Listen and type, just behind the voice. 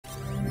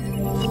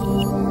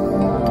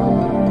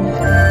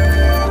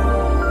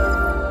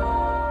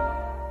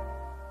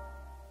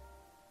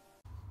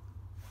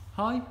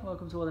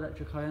welcome to All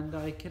Electric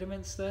Hyundai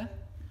Kidderminster.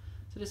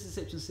 So this is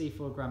a Citoren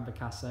C4 Grand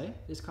Picasso.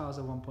 This car is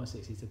a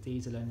 1.6 litre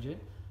diesel engine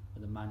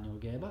with a manual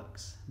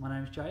gearbox. My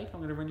name's Jake, I'm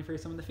going to run you through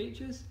some of the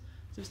features.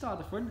 So we start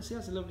at the front, see it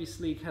has a lovely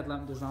sleek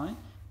headlamp design.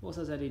 It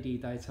also has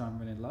LED daytime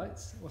running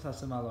lights. It also has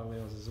some alloy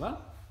wheels as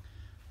well.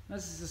 Now,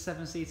 this is a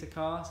 7-seater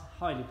car,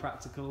 highly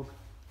practical.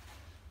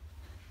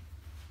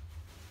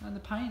 And the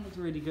paint looks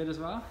really good as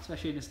well,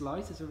 especially in this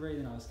light. It's a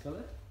really nice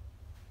colour.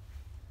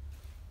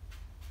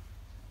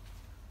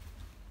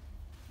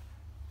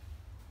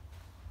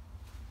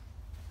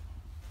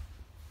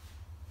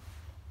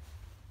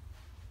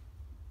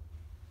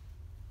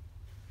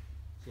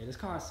 So yeah, this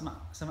car has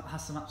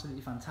some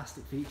absolutely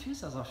fantastic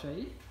features, as I'll show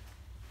you.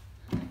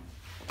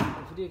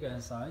 If we do go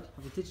inside,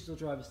 we have a digital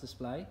driver's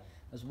display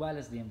as well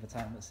as the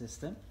infotainment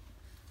system.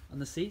 On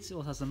the seats, it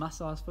also has a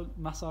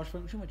massage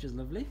function, which is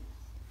lovely.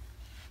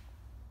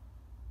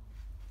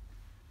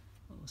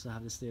 We also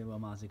have the steering wheel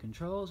mounted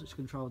controls, which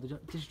control the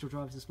digital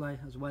driver's display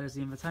as well as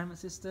the infotainment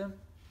system.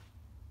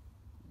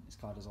 This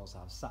car does also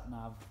have sat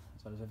nav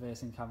as well as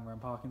reversing camera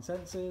and parking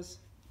sensors.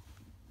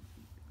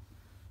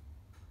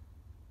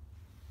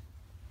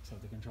 So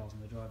the controls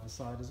on the driver's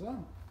side as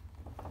well.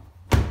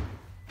 In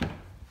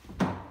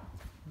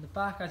the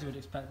back, as you would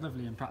expect,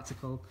 lovely and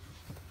practical.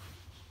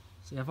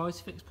 So you have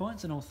ISOFIX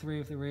points on all three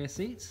of the rear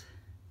seats.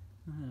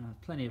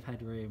 Plenty of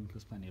headroom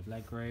plus plenty of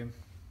leg room.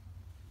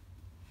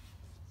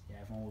 So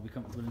yeah, everyone will be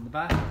comfortable in the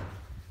back.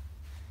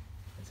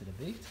 Into the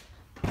boot.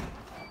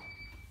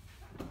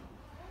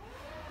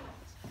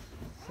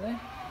 So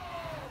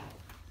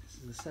this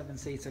is a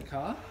 7-seater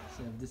car.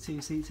 So you have the 2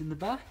 seats in the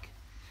back.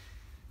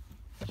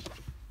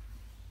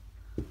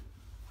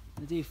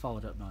 They do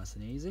fold up nice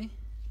and easy.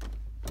 You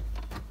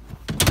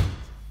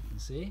can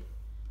see. And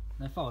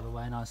they fold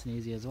away nice and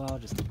easy as well,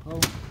 just to pull.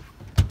 And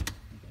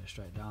go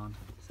straight down.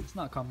 So it's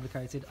not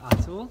complicated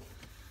at all.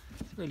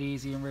 It's really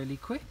easy and really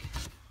quick.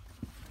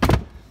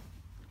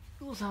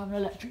 You also have an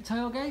electric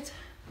tailgate.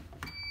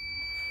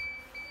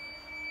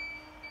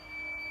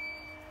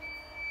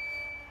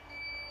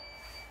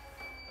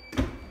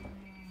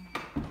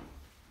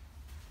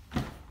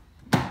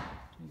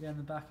 We go in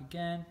the back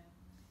again.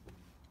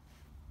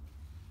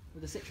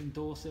 With the Citoren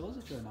door sills,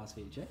 which are a nice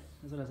feature,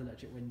 as well as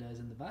electric windows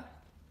in the back.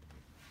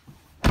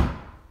 So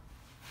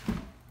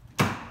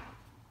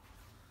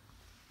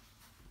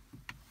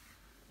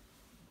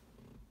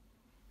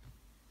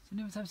in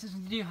the infotainment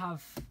system, you do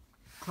have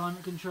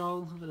climate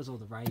control, as well as all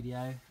the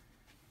radio.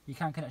 You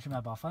can connect your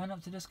mobile phone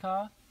up to this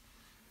car.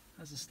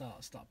 There's a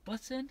start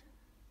button.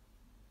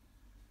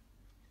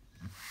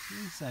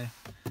 So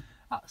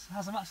that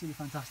has some absolutely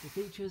fantastic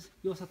features.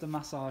 You also have the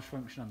massage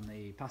function on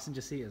the passenger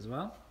seat as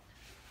well.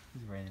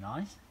 It's really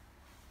nice.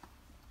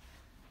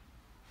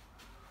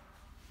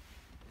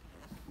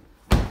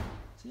 So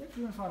yeah, if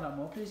you want to find out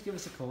more, please give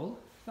us a call.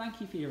 Thank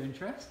you for your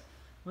interest.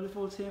 We look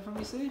forward to hearing from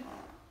you soon.